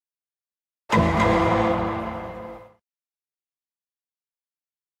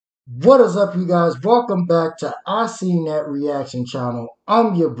What is up, you guys? Welcome back to I Seen That Reaction channel.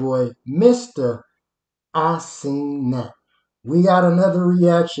 I'm your boy, Mr. I Seen That. We got another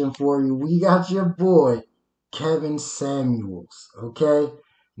reaction for you. We got your boy, Kevin Samuels. Okay?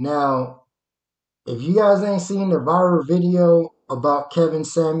 Now, if you guys ain't seen the viral video about Kevin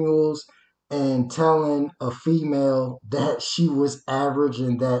Samuels and telling a female that she was average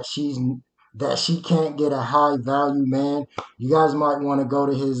and that she can't get a high value man, you guys might want to go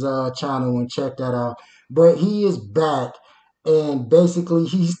to his channel and check that out. But he is back, and basically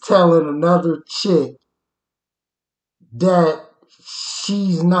he's telling another chick that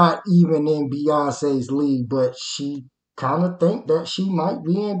she's not even in Beyonce's league, but she kind of think that she might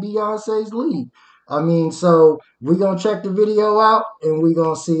be in Beyonce's league. I mean, so we're going to check the video out and we're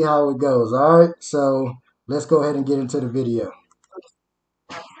going to see how it goes. All right. So let's go ahead and get into the video.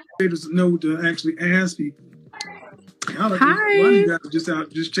 Doesn't know to actually ask people. Hi. A lot of you guys are just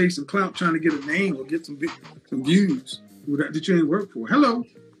out just chasing clout, trying to get a name or get some views that you ain't work for. Hello.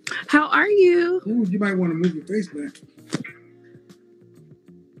 How are you? Ooh, you might want to move your face back.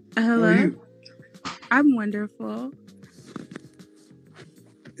 Hello. How are you? I'm wonderful.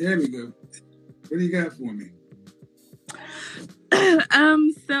 There we go. What do you got for me?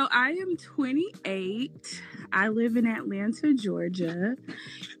 So I am 28. I live in Atlanta, Georgia.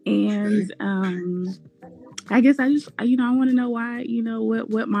 And I guess I just I want to know why,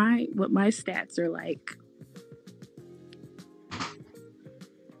 what my stats are like.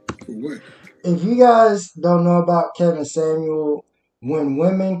 For what? If you guys don't know about Kevin Samuel, when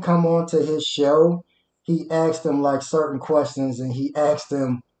women come onto his show, he asks them like certain questions and he asks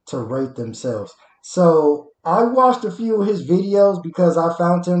them to rate themselves. So I watched a few of his videos because I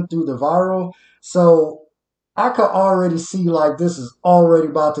found him through the viral. So I could already see like this is already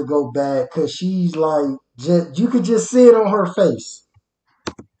about to go bad because she's like, you could just see it on her face.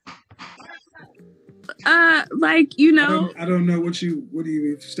 I don't know what do you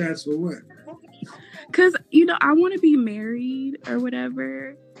mean stats for what? Because, I want to be married or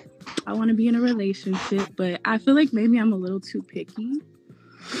whatever. I want to be in a relationship, but I feel like maybe I'm a little too picky.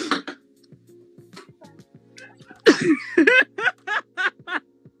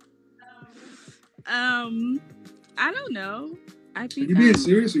 I don't know. I think you being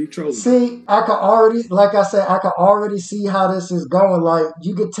serious or you trolling? See, I could already, like I said, I could already see how this is going. Like,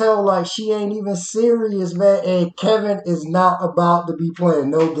 you could tell, like, she ain't even serious, man. And Kevin is not about to be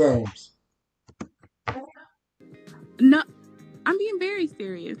playing no games. No, I'm being very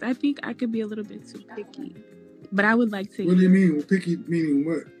serious. I think I could be a little bit too picky, but I would like to. What do you mean? Well, picky meaning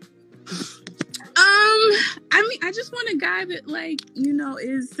what? I just want a guy that, like,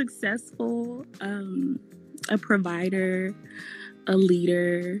 is successful, a provider, a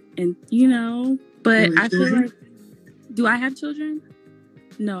leader, and but I feel like, do I have children?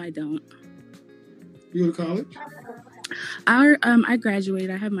 No, I don't. You go to college? I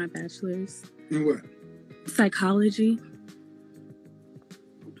graduated. I have my bachelor's. In what? Psychology.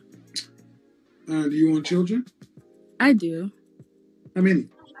 Do you want children? I do. How many?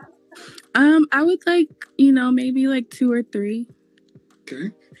 I would like, maybe like 2 or 3.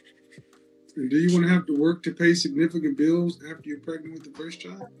 Okay. And do you want to have to work to pay significant bills after you're pregnant with the first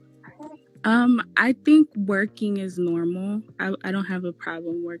child? I think working is normal. I don't have a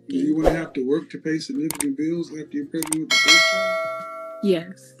problem working. Do you want to have to work to pay significant bills after you're pregnant with the first child?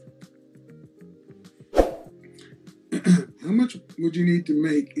 Yes. How much would you need to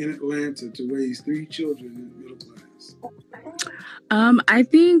make in Atlanta to raise 3 children in the middle class? I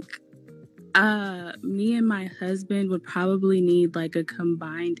think me and my husband would probably need like a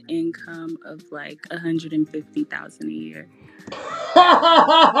combined income of like $150,000 a year.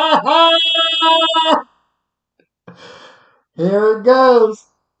 Here it goes.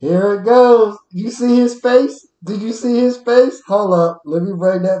 Here it goes. You see his face? Did you see his face? Hold up. Let me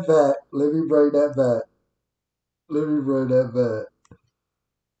bring that back. Let me bring that back. Let me bring that back.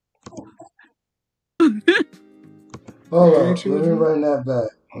 Hold up. Let me bring that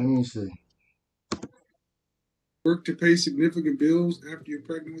back. Let me see. Work to pay significant bills after you're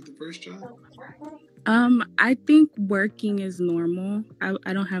pregnant with the first child? I think working is normal.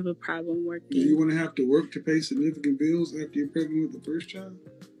 I don't have a problem working. Do you want to have to work to pay significant bills after you're pregnant with the first child?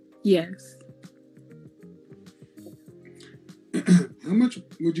 Yes. How much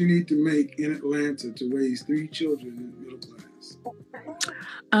would you need to make in Atlanta to raise 3 children in the middle class?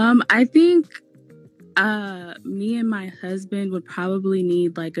 I think me and my husband would probably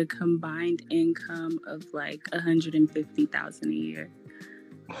need like a combined income of like $150,000 a year.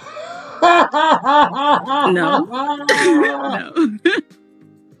 No. No.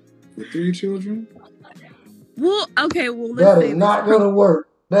 For 3 children? Well, okay. Well, that is not going to work.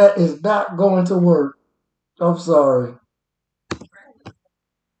 That is not going to work. I'm sorry.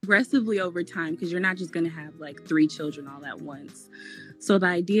 Aggressively over time, because you're not just going to have like 3 children all at once. So the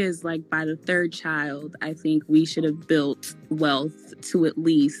idea is like by the 3rd child, I think we should have built wealth to at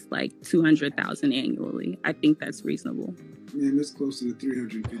least like 200,000 annually. I think that's reasonable. Man, that's closer to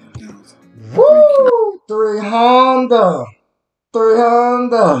 350,000. Woo! 300.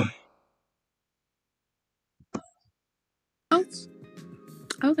 300. Oh,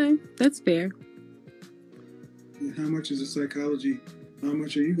 okay, that's fair. And how much is a psychology? How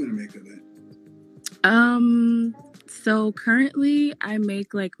much are you going to make of that? So currently I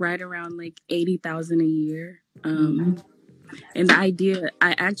make like right around like 80,000 a year. And the idea,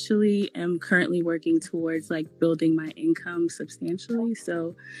 I actually am currently working towards like building my income substantially.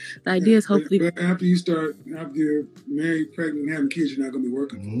 So the idea is hopefully. But after you're married, pregnant, and having kids, you're not going to be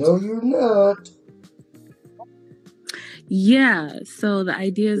working full time. No, you're not. Yeah. So the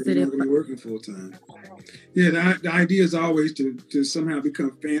idea is that you're not going to be working full time. Yeah, the idea is always to somehow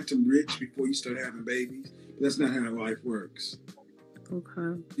become phantom rich before you start having babies. That's not how life works.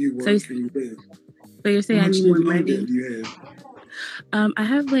 Okay. You work and you live. So you're saying I need more money? Debt do you have? I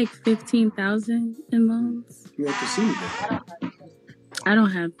have like 15,000 in loans. What consumer debt? I don't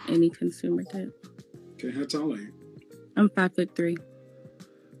have any consumer debt. Okay, how tall are you? I'm 5'3".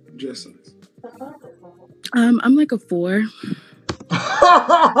 Dress size? I'm like a 4.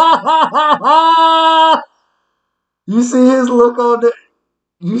 You see his look on the.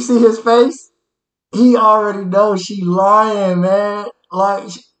 You see his face? He already knows she lying, man. Like,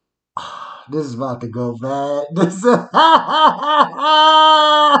 this is about to go bad. This is. A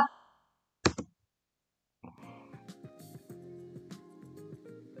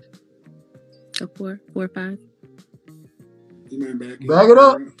 4 or 5. You mind back it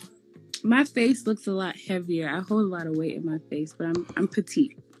up? My face looks a lot heavier. I hold a lot of weight in my face, but I'm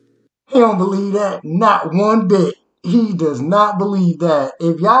petite. He don't believe that. Not one bit. He does not believe that.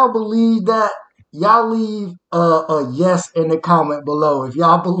 If y'all believe that, y'all leave a yes in the comment below. If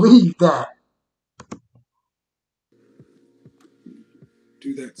y'all believe that.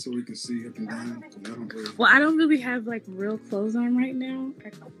 Do that so we can see up and down. Well, I don't really have like real clothes on right now. I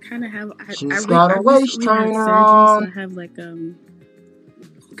kind of have. She's got a waist trainer on. So I have like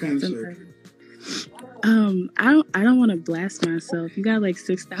What kind of surgery? I don't want to blast myself. You got like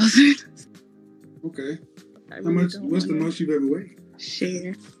 6,000. Okay. How much? What's the most you've ever weighed?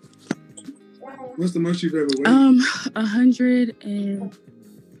 Share. What's the most you've ever weighed?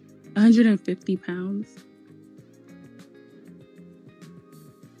 150 pounds.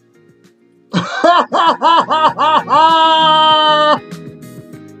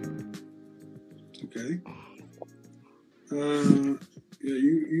 Okay. Yeah,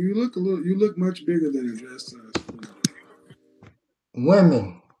 you look much bigger than a dress size.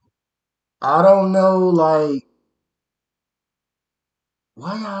 Women, I don't know, like,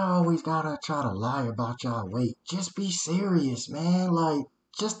 why y'all always gotta try to lie about y'all weight? Just be serious, man. Like,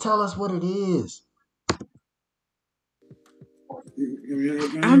 just tell us what it is.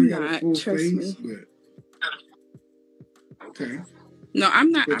 I'm not. Trust me. But okay. No,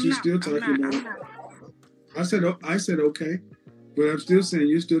 I'm not. But you're still talking about. I said okay, but I'm still saying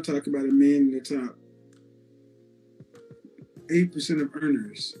you're still talking about a man in the top 8% of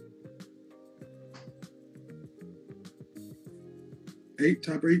earners.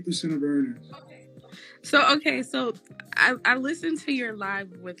 Top 8% of earners. So I listened to your live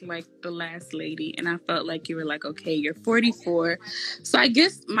with like the last lady, and I felt like you were like, okay, you're 44. So I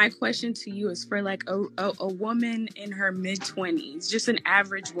guess my question to you is for like a woman in her mid-20s, just an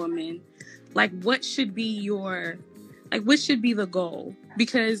average woman, like what should be the goal?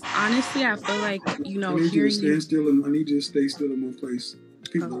 Because honestly, I feel like, I need you to stay still in one place.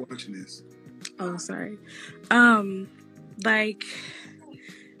 People are watching this. Oh, sorry.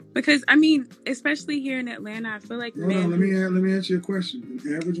 Because I mean, especially here in Atlanta, I feel like Hold on, let me ask you a question.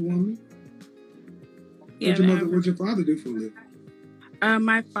 An average woman? Yeah. What'd your father do for a living?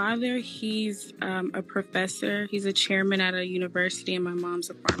 My father, he's a professor. He's a chairman at a university, and my mom's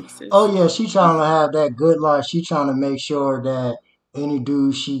a pharmacist. Oh yeah, she trying to have that good life. She trying to make sure that any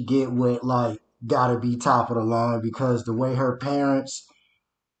dude she get with, like, gotta be top of the line, because the way her parents'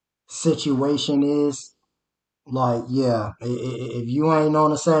 situation is, like, yeah, if you ain't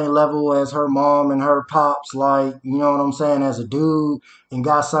on the same level as her mom and her pops, like, you know what I'm saying, as a dude, and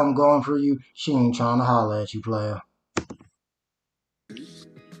got something going for you, she ain't trying to holler at you, player.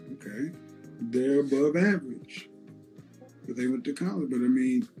 Okay. They're above average. But they went to college. But I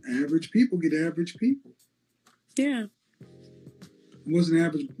mean, average people get average people. Yeah. What's the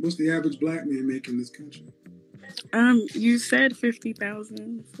average black man make in this country? You said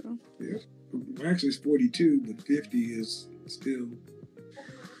 50,000. So. Yeah. Actually, it's 42, but 50 is still.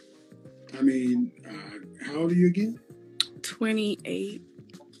 I mean, how old are you again? 28.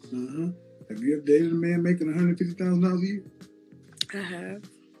 Have you ever dated a man making $150,000 a year? I have.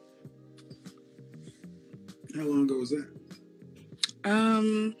 How long ago was that?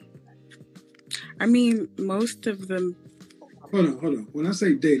 I mean, most of them. Hold on. When I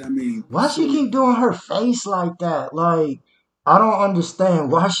say date, I mean. Why she keep doing her face like that? Like, I don't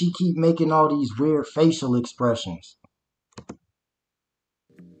understand why she keep making all these weird facial expressions.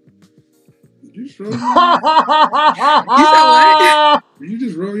 Did you just roll your eyes? You said what? Did you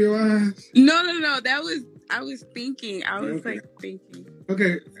just roll your eyes? No. I was thinking. I was thinking.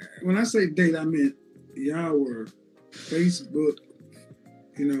 Okay, when I say date, I meant y'all were Facebook.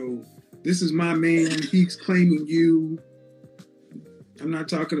 This is my man. He's claiming you. I'm not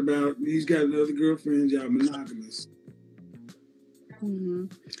talking about he's got another girlfriend. Y'all monogamous. Mm-hmm.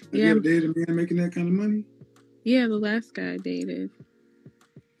 Have you ever dated a man making that kind of money? Yeah, the last guy I dated.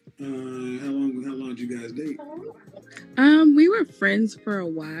 How long did you guys date? We were friends for a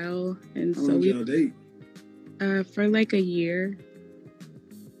while, and how long did y'all date? For like a year.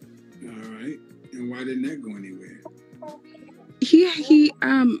 All right, and why didn't that go anywhere? He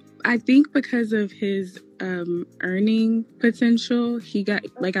I think because of his earning potential, he got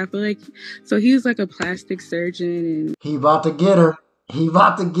I feel like so he was like a plastic surgeon and he about to get her.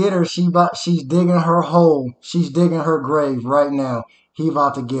 She's digging her hole. She's digging her grave right now. He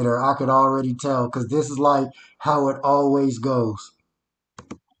about to get her. I could already tell because this is like how it always goes.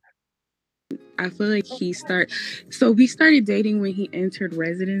 I feel like so we started dating when he entered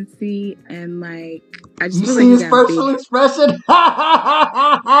residency, and I just you feel see like his facial expression.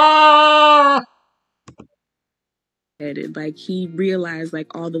 He realized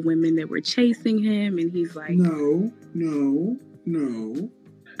all the women that were chasing him, and he's like, no. No.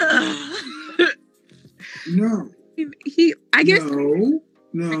 I guess no.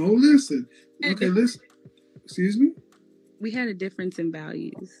 Listen. Okay, listen. Excuse me. We had a difference in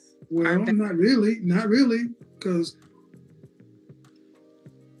values. Well, not really, because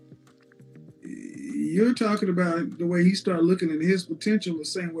you're talking about the way he started looking at his potential the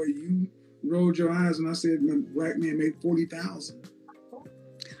same way you rolled your eyes and I said, black man made 40,000.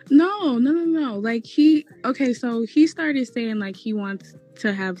 No. So he started saying he wants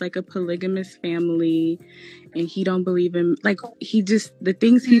to have a polygamous family, and he don't believe in he just the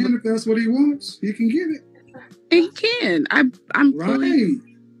things he. And if that's what he wants, he can get it. And he can. I'm right. fully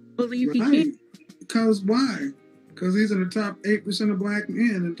believe he can. Because why? Because he's in the top 8% of black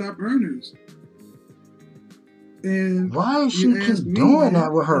men and top earners. And why is she keep doing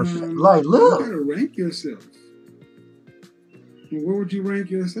that with her? Look. You gotta rank yourself. Where would you rank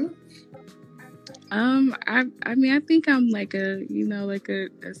yourself? I mean, I think I'm a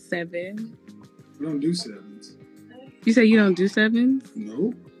 7. I don't do 7s. You say you don't do 7s?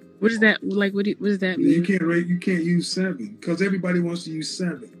 No. What is that? What does that mean? You can't use 7 because everybody wants to use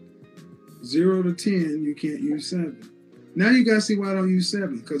 7. 0 to 10, you can't use 7. Now you gotta see why I don't use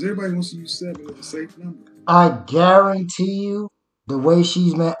 7 because everybody wants to use 7 as a safe number. I guarantee you, the way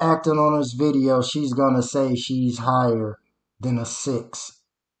she's been acting on this video, she's gonna say she's higher than a 6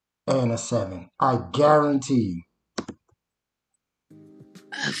 and a 7. I guarantee you.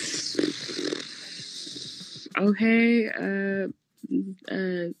 Okay, 7.5.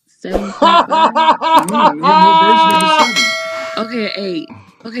 No version of a 7.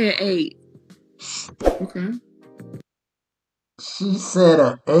 Okay, 8. Okay. She said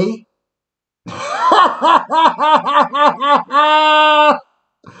an 8.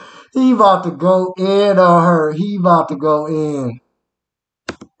 He about to go in on her. He about to go in.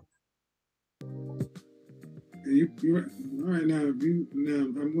 You're all right now.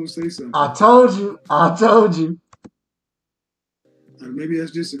 I'm gonna say something. I told you. Maybe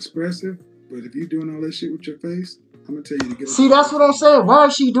that's just expressive, but if you're doing all that shit with your face, I'm gonna tell you to get. See, that's what I'm saying. Why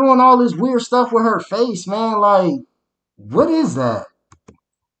is she doing all this weird stuff with her face, man? What is that?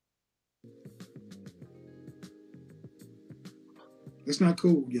 That's not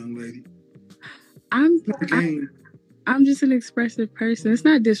cool, young lady. I'm just an expressive person. It's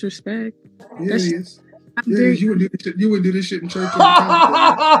not disrespect. Yeah, it is. You would do this shit in church all the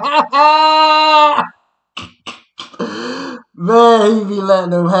time. Man, he be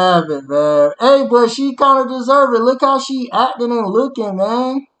letting them have it, man. Hey, but she kind of deserve it. Look how she acting and looking,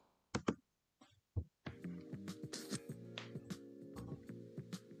 man.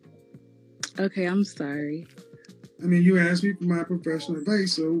 Okay, I'm sorry. I mean, you asked me for my professional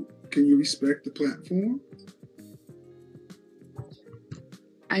advice, so can you respect the platform?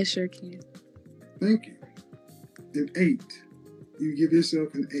 I sure can. Thank you. an 8. You give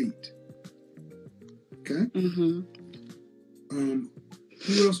yourself an 8. Okay? Mm-hmm.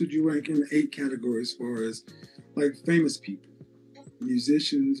 Who else would you rank in the 8 category as far as like famous people?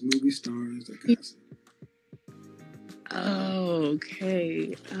 Musicians, movie stars, that kind of stuff.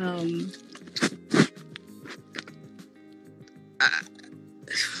 Okay.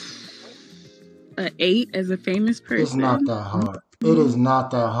 An 8 as a famous person. It's not that hard. It is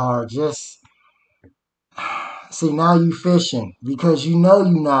not that hard. Just see, now you fishing because you know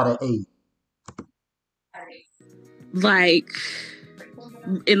you're not an 8. Like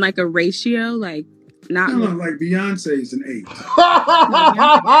in like a ratio, like not. No, like Beyonce's an 8.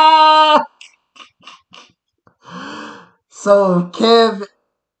 So Kev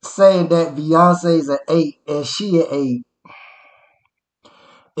saying that Beyonce's an 8 and she an 8.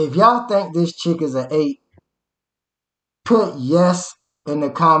 If y'all think this chick is an 8, put yes in the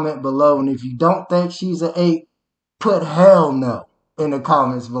comment below. And if you don't think she's an 8, put hell no in the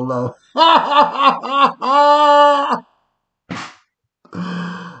comments below.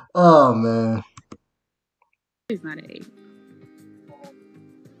 Oh, man. It's not an 8.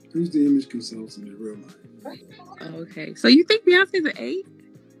 Who's the image consultant in real life? Okay. So you think Beyonce's an 8?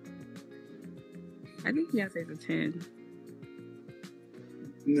 I think Beyonce's a 10.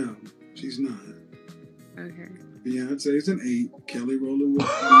 No, she's not. Okay. Beyonce's an 8. Kelly Rowland would be a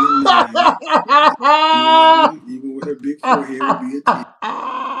 9. Even with her big forehead, would be a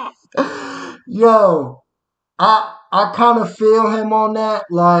 10. Yo, I kind of feel him on that.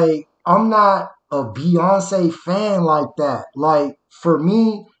 Like, I'm not a Beyonce fan like that. Like, for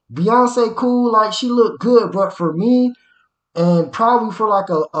me, Beyonce cool, like she look good, but for me, and probably for like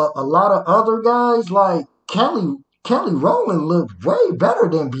a lot of other guys, like Kelly Rowland looked way better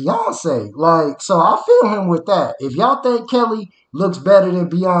than Beyonce. Like, so I feel him with that. If y'all think Kelly looks better than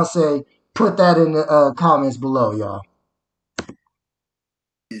Beyonce, put that in the comments below, y'all.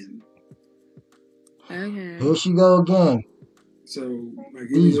 Okay. Here she go again. So, like,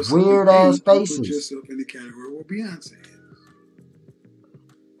 these weird ass faces. Put yourself in the category where Beyonce is.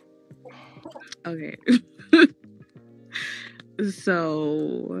 Okay.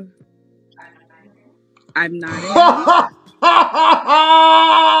 So I'm not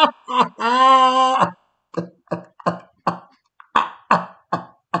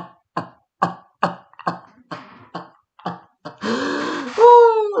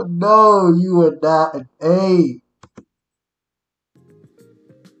No, you are not an 8.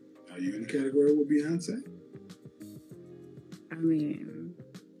 Are you in the category with Beyonce? I mean,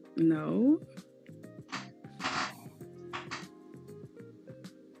 no.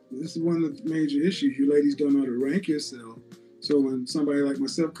 This is one of the major issues. You ladies don't know how to rank yourself. So when somebody like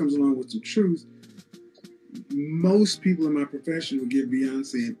myself comes along with some truth, most people in my profession will give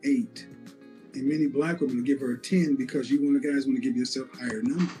Beyonce an 8. And many black women will give her a 10 because you guys want to give yourself higher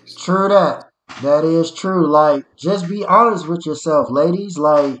numbers. True that. That is true. Like, just be honest with yourself, ladies.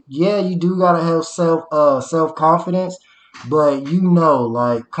 Like, yeah, you do gotta have self confidence, but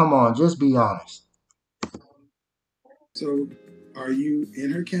like, come on, just be honest. So, are you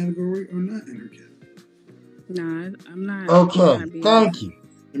in her category or not in her category? No, I'm not. Okay, I'm not thank you.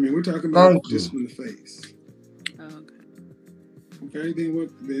 I mean, we're talking about just from the face. Oh, okay. Okay, then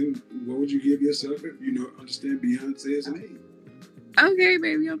what would you give yourself if you understand Beyonce as an 8? Okay,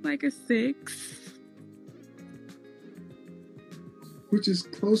 maybe I'm like a 6. Which is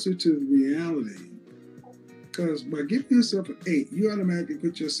closer to reality. Because by giving yourself an 8, you automatically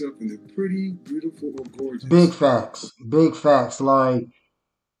put yourself in the pretty, beautiful, or gorgeous. Big facts. Big facts. Like,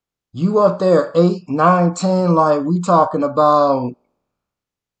 you up there 8, 9, 10, like we talking about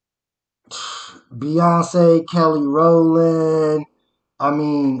Beyonce, Kelly Rowland. I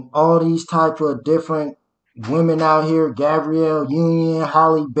mean, all these type of different women out here, Gabrielle Union,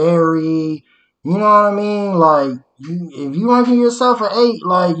 Holly Berry. You know what I mean? Like, if you ranking yourself an 8,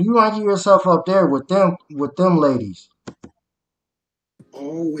 like you ranking yourself up there with them ladies.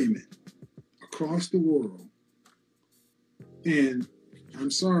 All women across the world. And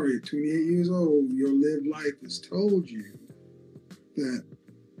I'm sorry, at 28 years old, your lived life has told you that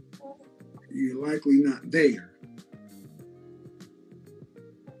you're likely not there.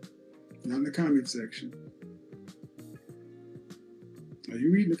 Not in the comment section. Are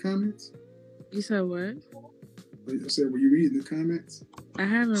you reading the comments? You said what? I said, were you reading the comments? I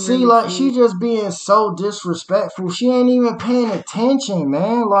haven't. See, like, she just being so disrespectful. She ain't even paying attention,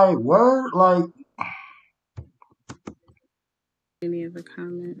 man. Like, word, like. Any of the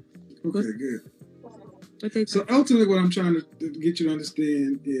comments. Okay, good. What they so ultimately, what I'm trying to get you to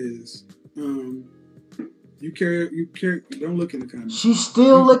understand is, You carry. Don't look in the comments. She's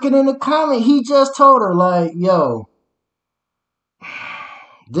still looking in the comment. He just told her, like, yo,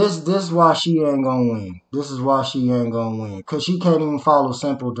 this why she ain't gonna win. This is why she ain't gonna win. Cause she can't even follow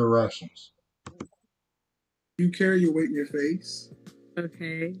simple directions. You carry your weight in your face.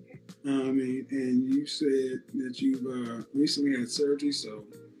 Okay. And you said that you've recently had surgery, so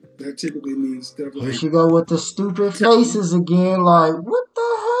that typically means stuff like. Here she go with the stupid faces again. Like, what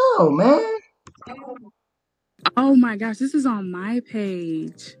the hell, man? Oh my gosh, this is on my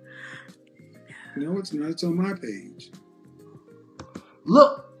page. No, it's not. It's on my page.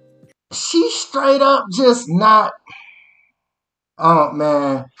 Look, she straight up just not. Oh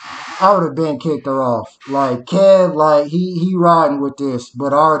man, I would have been kicked her off. Like Kev, like he riding with this,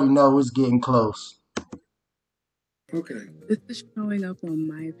 but I already know it's getting close. Okay. This is showing up on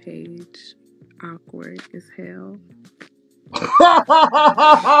my page. Awkward as hell.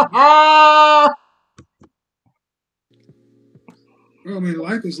 Well, I mean,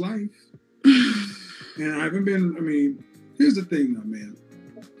 life is life. And I haven't been. I mean, here's the thing, though, man.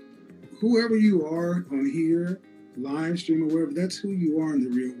 Whoever you are on here, live stream or wherever, that's who you are in the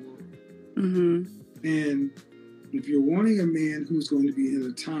real world. Mm-hmm. And if you're wanting a man who's going to be in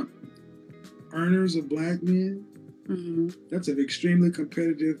the top earners of black men, mm-hmm. that's an extremely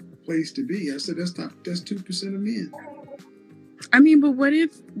competitive place to be. I said that's 2% of men. I mean, but what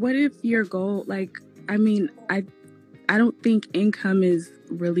if your goal, like, I mean, I don't think income is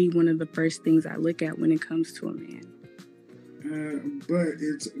really one of the first things I look at when it comes to a man. But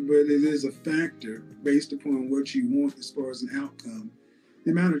it is a factor based upon what you want as far as an outcome.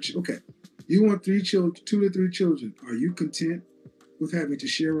 The amount of you want 2 to 3 children. Are you content with having to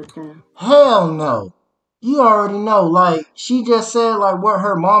share a car? Hell no. You already know. Like she just said, like what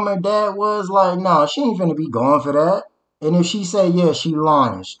her mom and dad was. Like, no, she ain't finna be going for that. And if she say yeah, she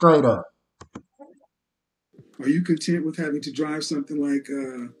lying straight up. Are you content with having to drive something like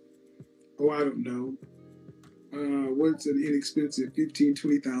I don't know. What's an inexpensive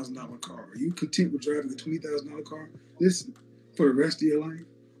 $15,000-$20,000 car? Are you content with driving a $20,000 car? Listen, for the rest of your life,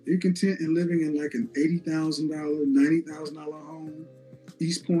 are you content in living in like an $80,000, $90,000 home,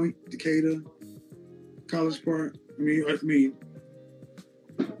 East Point, Decatur, College Park? I mean,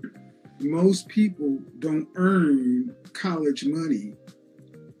 most people don't earn college money.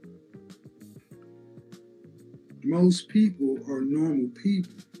 Most people are normal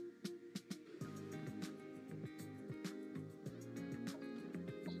people.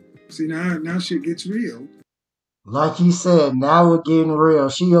 See, now shit gets real. Like he said, now we're getting real.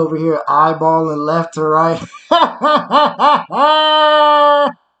 She over here eyeballing left to right.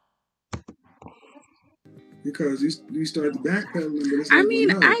 Because you start backpedaling, but it's I like, mean,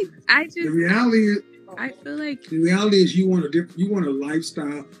 well, no. I just the reality is, I feel like the reality is you want a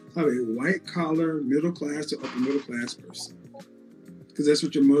lifestyle of a white collar, middle class to upper middle class person. Because that's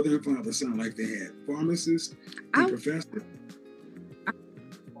what your mother and father sound like they had. Pharmacist and professor.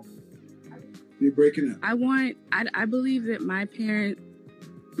 You're breaking up. I believe that my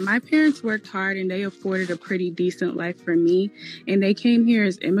parents worked hard and they afforded a pretty decent life for me, and they came here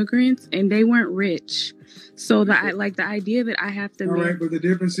as immigrants and they weren't rich. So the idea that I have to. All right, but the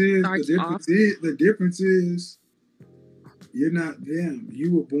difference is you're not them.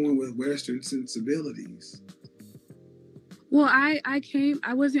 You were born with Western sensibilities. Well, I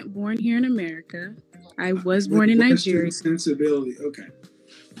wasn't born here in America. I was born in Nigeria. Western sensibility, okay.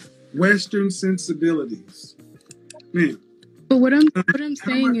 Western sensibilities, man. But what I'm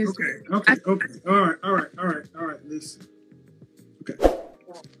saying is, okay. All right. Listen. Okay.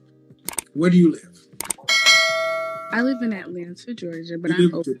 Where do you live? I live in Atlanta, Georgia, but you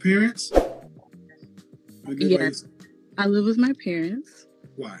live with your parents? Yes, I live with my parents.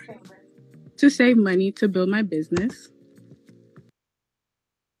 Why? To save money to build my business.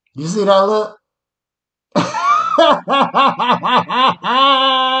 You see that look?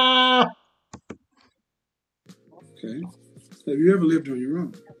 Okay. Have you ever lived on your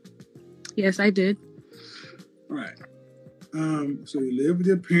own? Yes, I did. All right. So you live with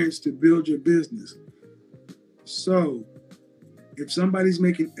your parents to build your business. So if somebody's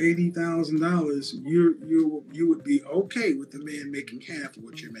making $80,000, you would be okay with the man making half of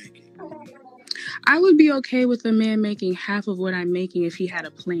what you're making. I would be okay with a man making half of what I'm making if he had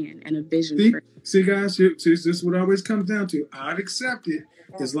a plan and a vision. See, guys, this is what always comes down to. I'd accept it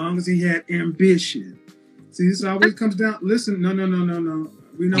as long as he had ambition. See, this always comes down. Listen, no.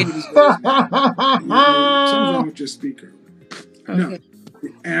 We know where this goes now. Something's wrong with your speaker. Okay. No,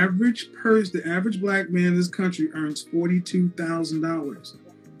 the average black man in this country earns $42,000.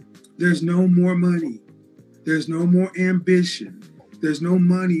 There's no more money. There's no more ambition. There's no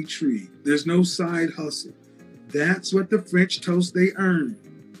money tree. There's no side hustle. That's what the French toast they earn.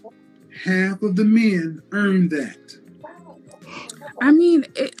 Half of the men earn that. I mean,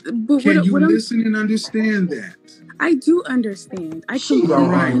 can you listen and understand that? I do understand. She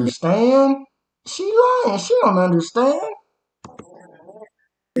don't understand. She lying. She don't understand.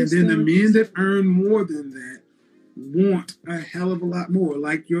 And then the men that earn more than that want a hell of a lot more,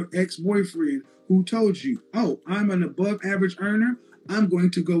 like your ex-boyfriend who told you, oh, I'm an above average earner. I'm going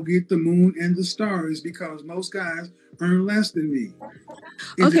to go get the moon and the stars because most guys earn less than me.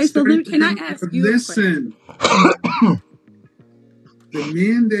 Okay, so can I ask you listen, the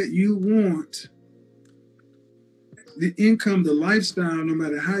men that you want, the income, the lifestyle, no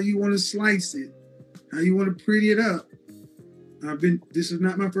matter how you want to slice it, how you want to pretty it up, this is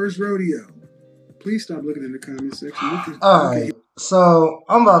not my first rodeo. Please stop looking in the comment section. All right, so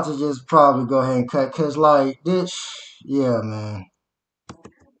I'm about to just probably go ahead and cut, because like this, yeah, man.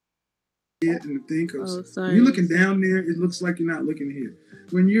 And the thing goes, when you're looking down there, it looks like you're not looking here.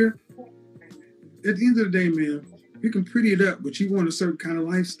 When you're at the end of the day, man, you can pretty it up, but you want a certain kind of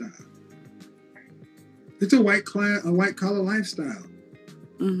lifestyle. It's a white collar lifestyle.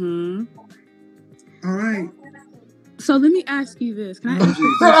 Mm-hmm. All right. So let me ask you this. Can I ask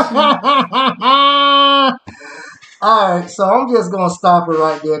you All right, so I'm just gonna stop it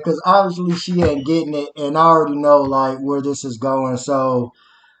right there, because obviously she ain't getting it, and I already know like where this is going. So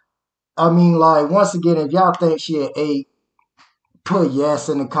I mean, like, once again, if y'all think she an 8, put yes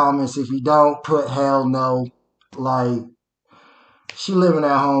in the comments. If you don't, put hell no. Like, she living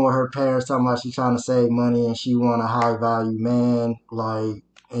at home with her parents, talking about she trying to save money and she want a high value man. Like,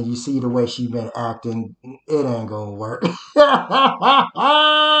 and you see the way she been acting, it ain't gonna work. It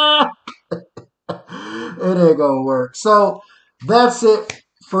ain't gonna work. So that's it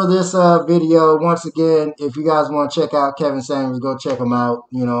for this video. Once again, if you guys want to check out Kevin Samuels, go check him out.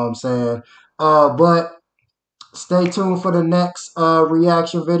 You know what I'm saying? But stay tuned for the next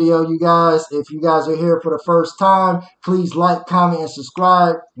reaction video, you guys. If you guys are here for the first time, please like, comment, and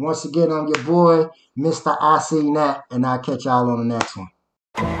subscribe. Once again, I'm your boy, Mr. I See Nat, and I'll catch y'all on the next one.